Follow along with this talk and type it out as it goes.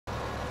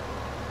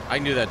I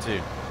can do that too.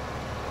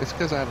 It's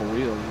because I have a wheel,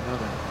 you know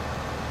that.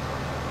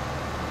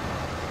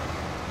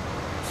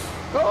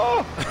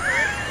 Oh!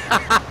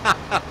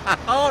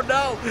 Oh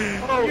no!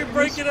 Oh, You're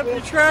breaking up you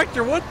your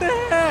tractor. What the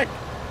heck?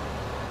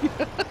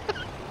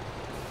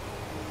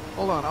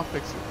 Hold on, I'll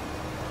fix it.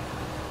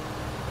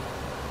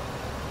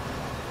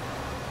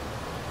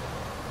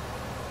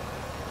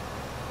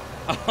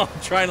 I'm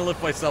trying to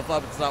lift myself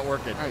up. It's not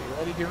working. All right, you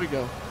ready? Here we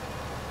go.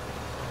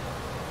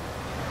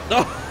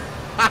 No.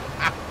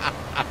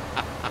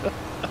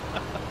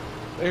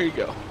 There you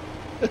go.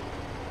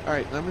 All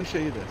right, let me show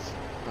you this.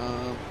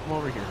 Come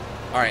over here.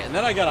 All right, and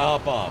then I gotta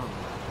hop off.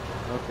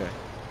 Okay.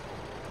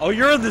 Oh,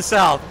 you're in the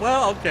South.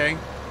 Well, okay.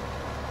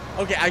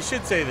 Okay, I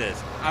should say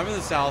this. I'm in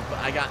the South, but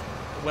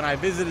when I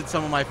visited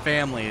some of my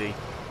family,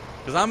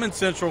 because I'm in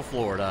Central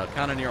Florida,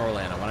 kind of near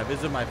Orlando. When I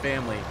visited my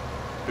family,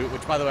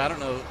 which by the way, I don't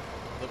know,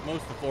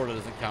 most of Florida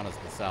doesn't count as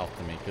the South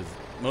to me, because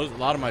a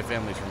lot of my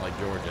family's from like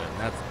Georgia, and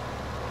that's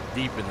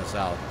deep in the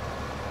South.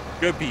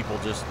 Good people,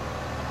 just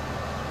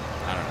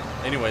I don't know.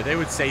 Anyway, they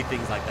would say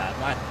things like that.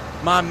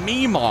 My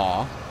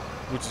meemaw,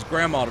 which is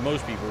grandma to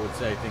most people, would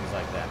say things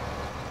like that.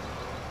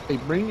 Hey,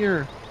 bring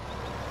your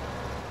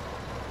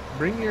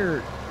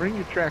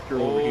tractor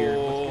over here.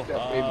 Let's get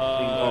that baby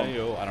cleaned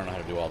off. I don't know how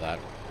to do all that.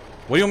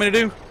 What do you want me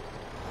to do?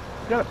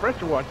 You gotta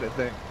pressure wash that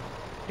thing.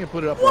 You can't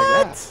put it up What?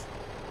 like that.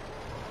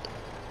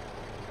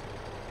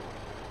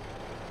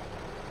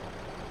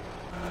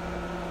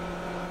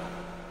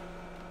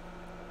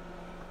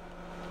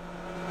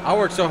 I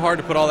worked so hard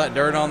to put all that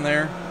dirt on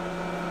there.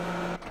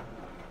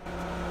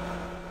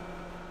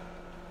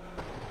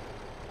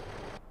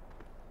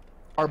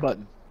 R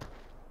button.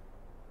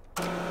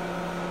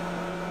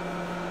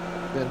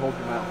 Then hold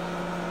your mouse.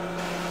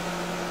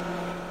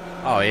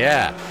 Oh,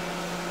 yeah.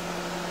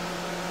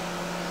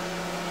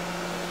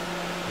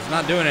 It's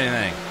not doing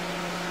anything.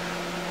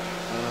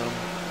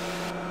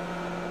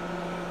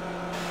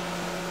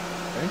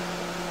 Okay.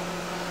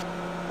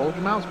 Hold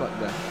your mouse button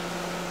down.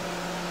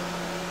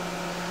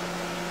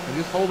 And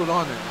just hold it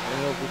on there,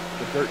 and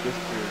the dirt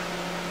disappears.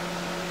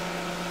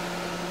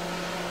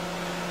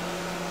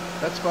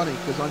 That's funny,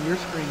 because on your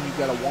screen you've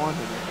got a wand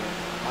in your hand.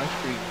 On my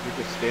screen, you're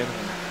just standing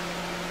there.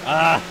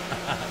 Ah,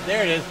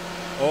 there it is.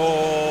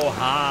 Oh,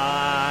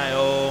 hi,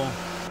 oh.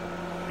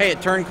 Hey,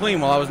 it turned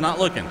clean while I was not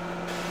looking.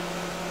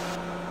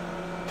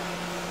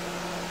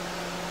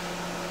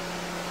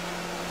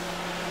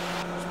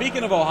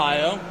 Speaking of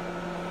Ohio,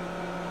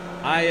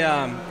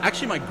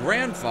 actually my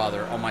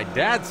grandfather on my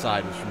dad's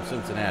side was from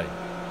Cincinnati.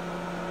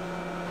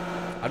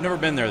 I've never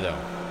been there though.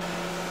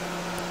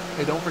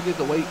 Hey, don't forget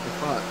the weight in the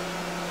front.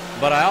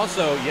 But I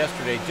also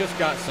yesterday just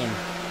got some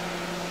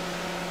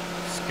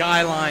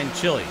Skyline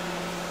chili,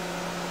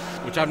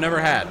 which I've never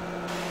had.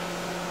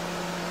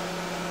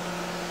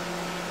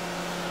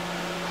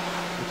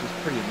 Which is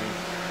pretty amazing.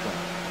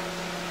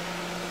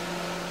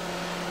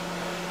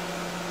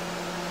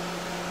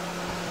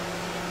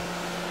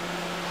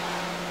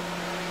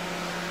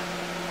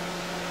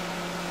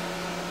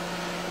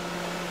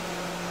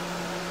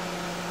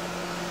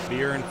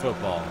 Beer and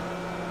football.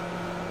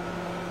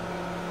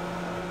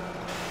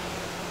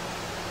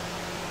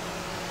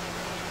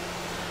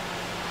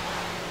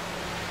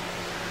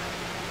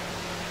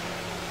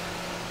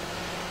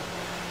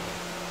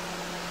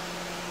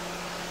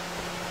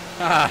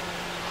 Ah.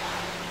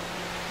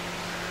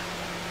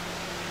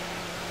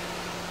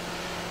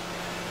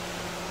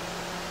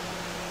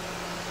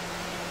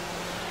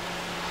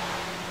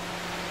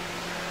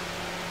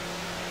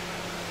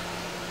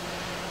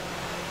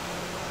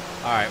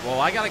 All right, well,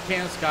 I got a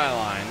can of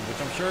Skyline,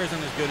 which I'm sure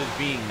isn't as good as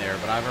being there,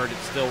 but I've heard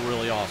it's still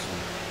really awesome.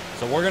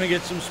 So we're going to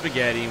get some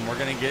spaghetti, and we're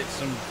going to get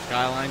some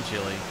Skyline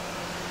chili,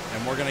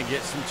 and we're going to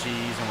get some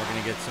cheese, and we're going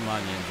to get some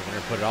onions, and we're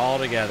going to put it all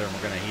together, and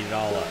we're going to heat it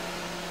all up.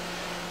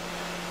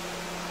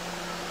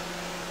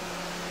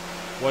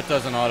 What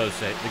doesn't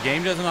autosave? The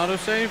game doesn't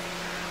autosave?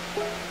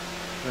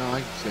 No,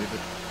 I can save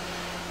it.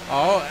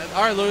 Oh,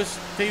 all right, Lewis.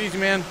 Take it easy,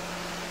 man.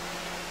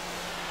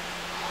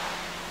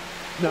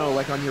 No,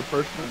 like on your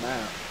personal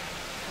map.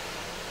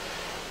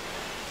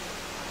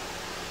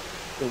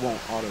 It won't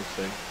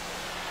auto-save.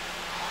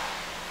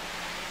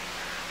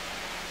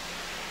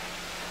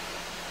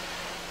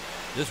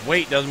 This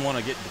weight doesn't want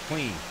to get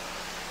clean.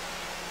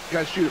 You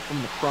gotta shoot it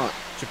from the front.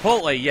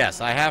 Chipotle, yes,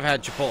 I have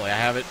had Chipotle. I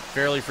have it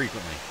fairly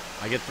frequently.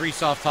 I get 3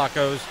 soft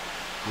tacos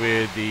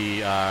with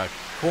the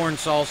corn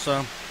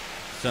salsa,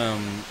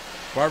 some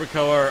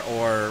barbacoa,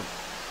 or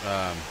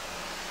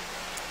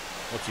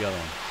what's the other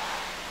one?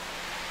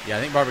 Yeah,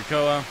 I think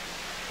barbacoa, a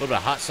little bit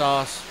of hot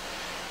sauce,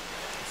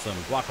 some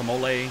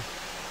guacamole.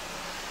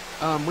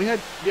 We had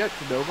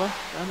Qdoba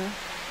down there.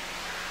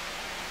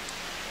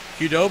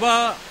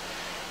 Qdoba? I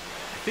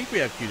think we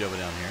have Qdoba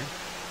down here.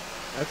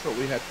 That's what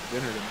we had for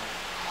dinner tonight.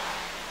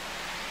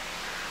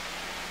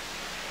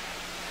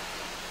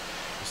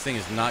 This thing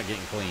is not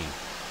getting clean.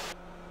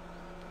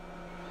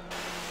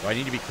 Do I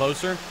need to be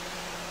closer?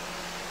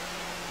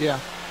 Yeah.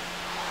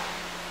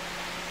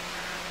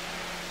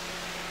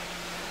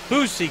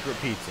 Whose secret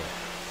pizza?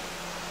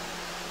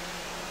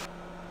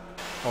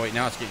 Oh wait,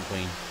 now it's getting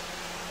clean.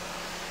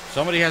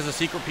 Somebody has a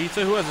secret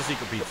pizza? Who has a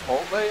secret pizza?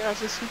 Chipotle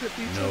has a secret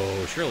pizza?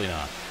 No, surely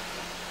not.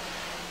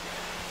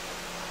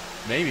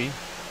 Maybe.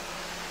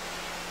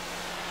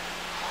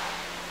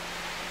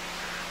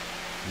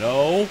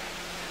 No.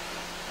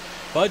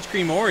 Fudge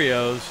cream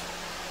Oreos.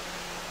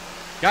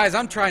 Guys,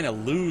 I'm trying to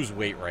lose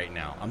weight right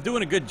now. I'm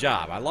doing a good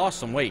job. I lost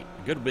some weight,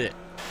 a good bit.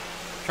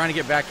 Trying to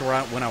get back to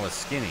when I was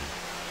skinny.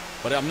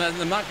 But I'm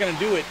not going to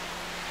do it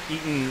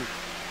eating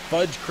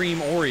fudge cream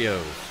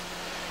Oreos.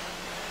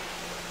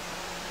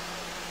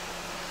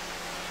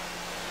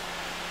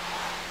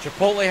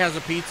 Chipotle has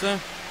a pizza.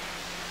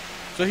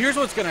 So here's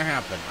what's going to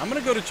happen. I'm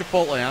going to go to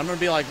Chipotle and I'm going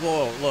to be like,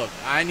 whoa, look,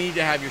 I need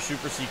to have your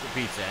super secret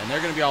pizza. And they're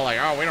going to be all like,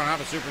 oh, we don't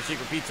have a super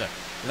secret pizza.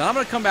 And then I'm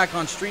going to come back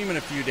on stream in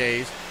a few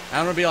days and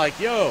I'm going to be like,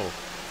 yo,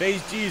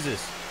 Phase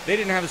Jesus, they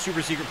didn't have a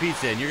super secret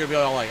pizza. And you're going to be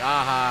all like,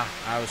 aha,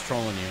 I was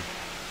trolling you.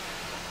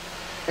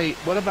 Hey,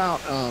 what about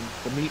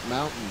the Meat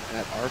Mountain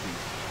at Arby's?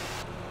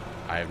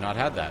 I have not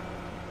had that.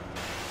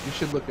 You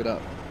should look it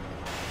up.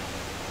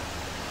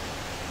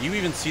 You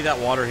even see that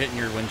water hitting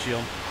your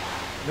windshield?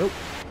 Nope.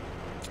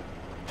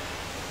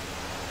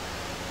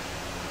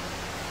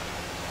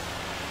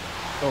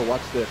 Oh,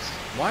 watch this.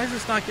 Why is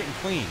this not getting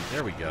clean?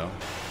 There we go.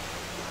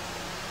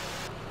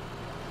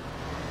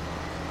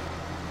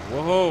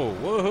 Whoa,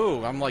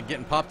 woohoo. I'm like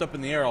getting popped up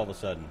in the air all of a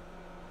sudden.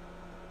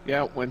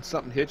 Yeah, when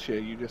something hits you,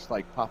 you just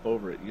like pop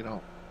over it, you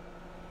know.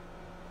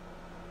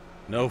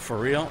 No, for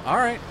real? All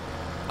right.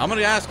 I'm going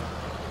to ask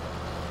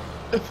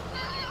him.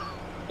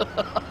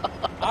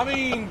 I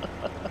mean,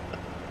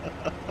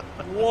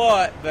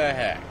 what the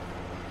heck?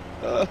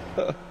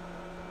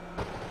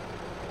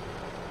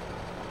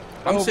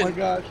 Oh my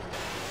gosh.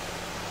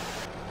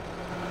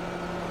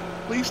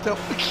 Please tell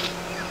me.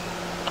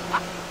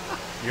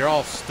 You're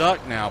all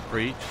stuck now,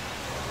 Preach.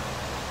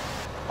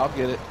 I'll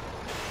get it.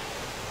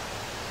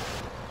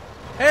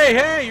 Hey,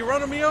 hey, you're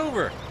running me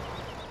over.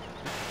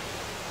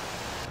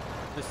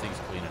 This thing's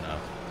clean enough.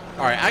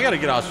 All right, I got to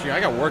get off stream.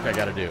 I got work I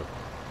got to do.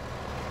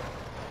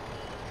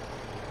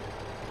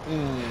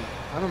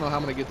 I don't know how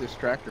I'm going to get this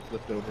tractor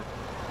flipped over.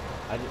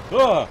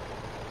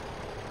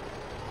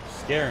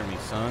 Scaring me,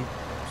 son.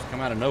 Just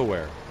come out of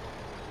nowhere.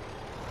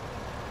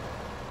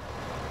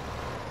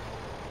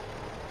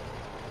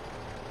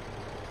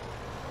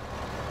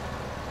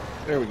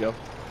 There we go.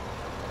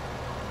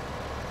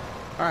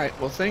 All right,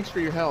 well, thanks for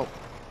your help.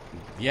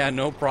 Yeah,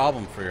 no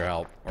problem for your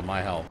help, or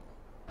my help.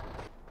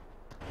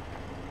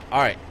 All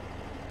right,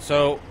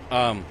 so,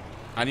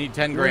 I need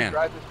 10 grand. You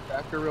want to drive this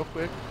tractor real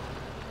quick?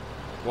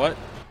 What?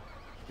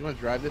 You want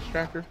to drive this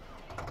tractor?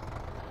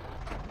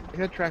 Take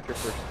that tractor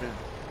for a spin.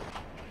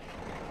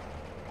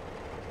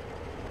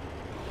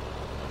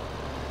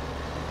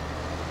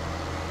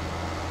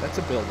 That's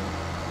a building.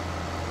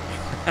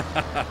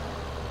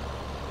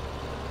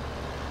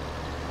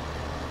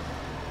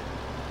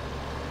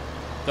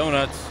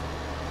 Donuts.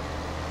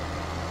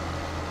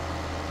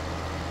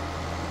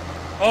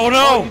 Oh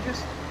no! Oh, you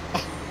just...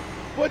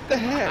 What the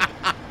heck?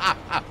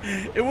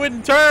 It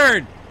wouldn't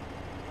turn!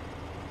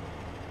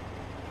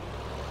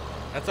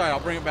 That's alright, I'll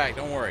bring it back,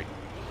 don't worry.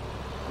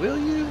 Will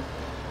you?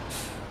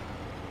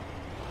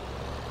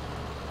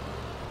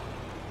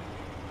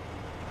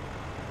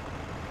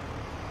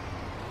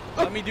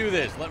 Let me do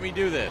this, let me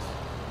do this.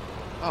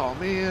 Oh,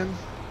 man.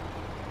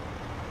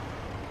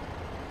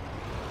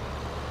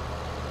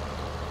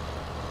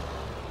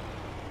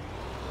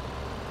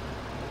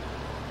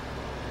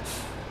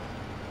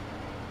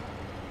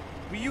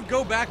 Will you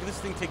go back? This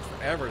thing takes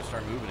forever to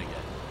start moving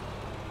again.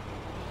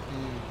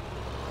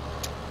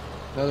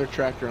 Another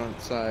tractor on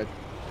its side.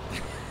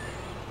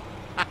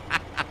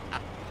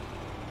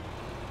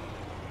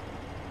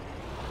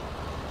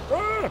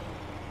 Ah!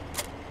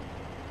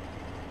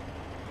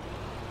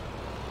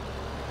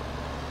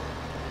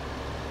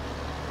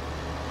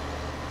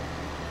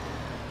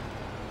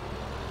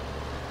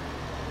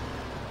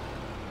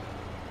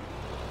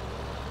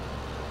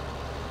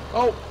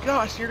 Oh,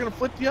 gosh, you're going to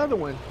flip the other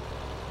one.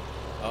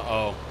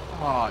 Uh-oh.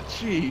 Oh,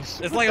 jeez.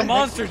 It's like a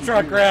monster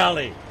truck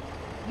rally.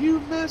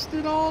 You messed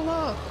it all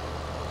up.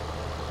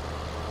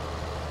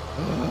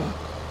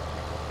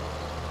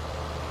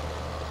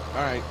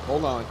 All right,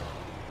 hold on.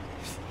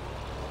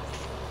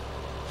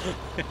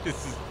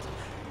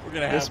 We're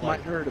gonna have This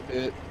might hurt a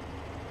bit.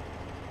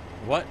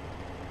 What?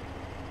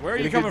 Where are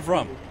you coming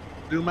from?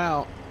 Zoom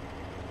out.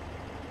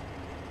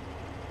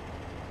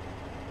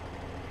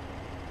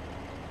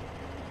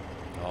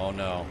 Oh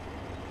no.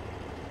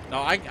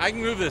 No, I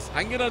can move this.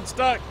 I can get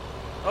unstuck.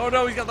 Oh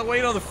no, he's got the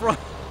weight on the front.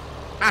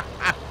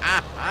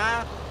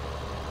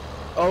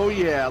 Oh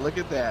yeah, look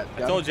at that.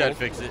 I told you I'd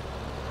fix it.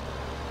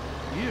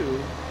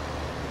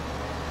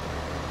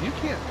 You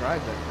can't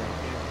drive that thing,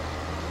 can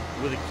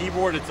you? With a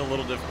keyboard, it's a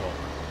little difficult.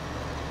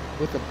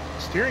 With the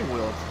steering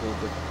wheel, it's a little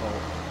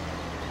difficult.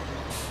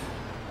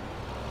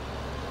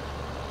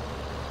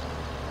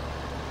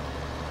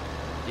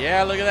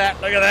 Yeah, look at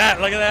that, look at that,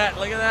 look at that,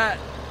 look at that.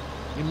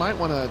 You might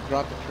want to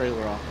drop the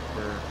trailer off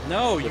for...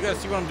 No, you gotta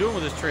see what I'm doing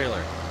with this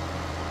trailer.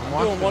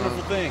 I'm doing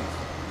wonderful things.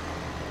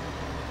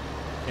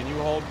 Can you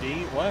hold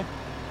D? What?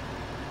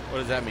 What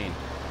does that mean?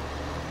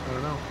 I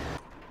don't know.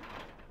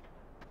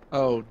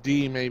 Oh,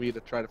 D maybe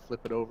to try to flip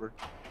it over.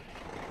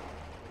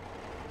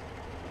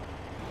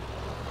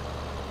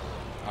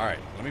 All right,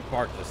 let me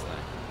park this thing.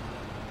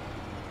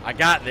 I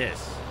got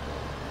this.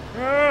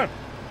 Ah!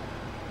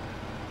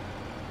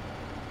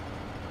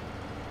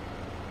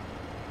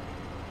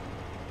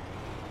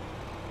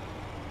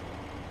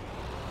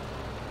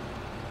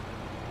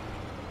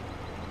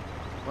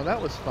 Well,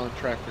 that was fun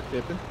tractor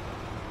tipping.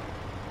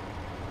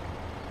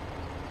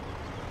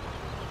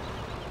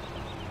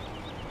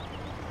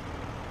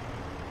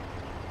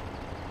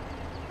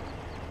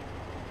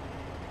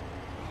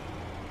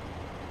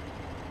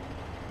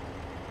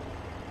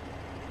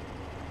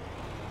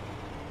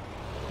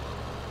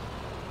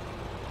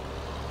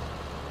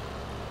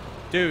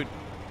 Dude,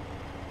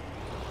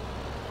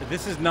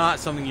 this is not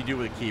something you do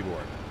with a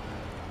keyboard.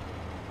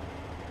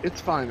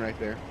 It's fine right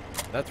there.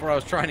 That's where I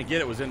was trying to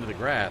get it, was into the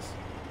grass.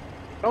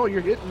 Oh,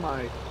 you're hitting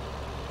my...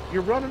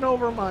 You're running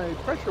over my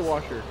pressure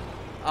washer.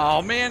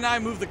 Oh, man, I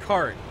moved the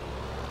cart.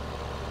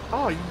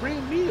 Oh, you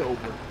ran me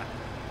over.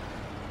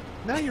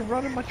 Now you're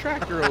running my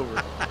tractor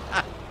over.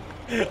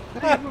 Now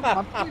you're moving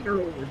my finger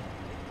over.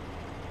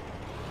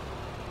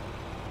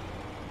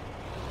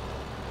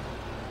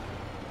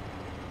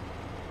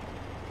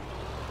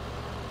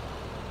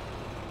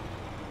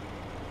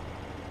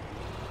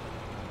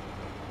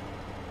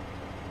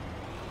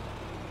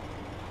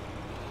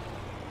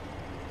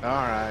 All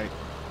right.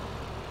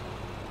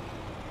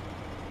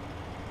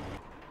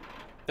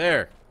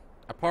 There.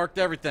 I parked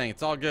everything.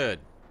 It's all good.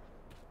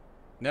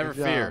 Never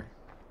Good fear.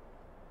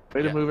 job.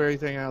 Way Yeah. to move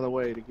everything out of the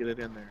way to get it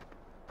in there.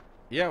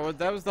 Yeah, well,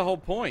 that was the whole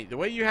point. The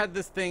way you had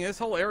this thing, this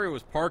whole area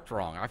was parked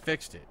wrong. I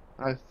fixed it.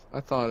 I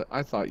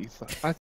thought you thought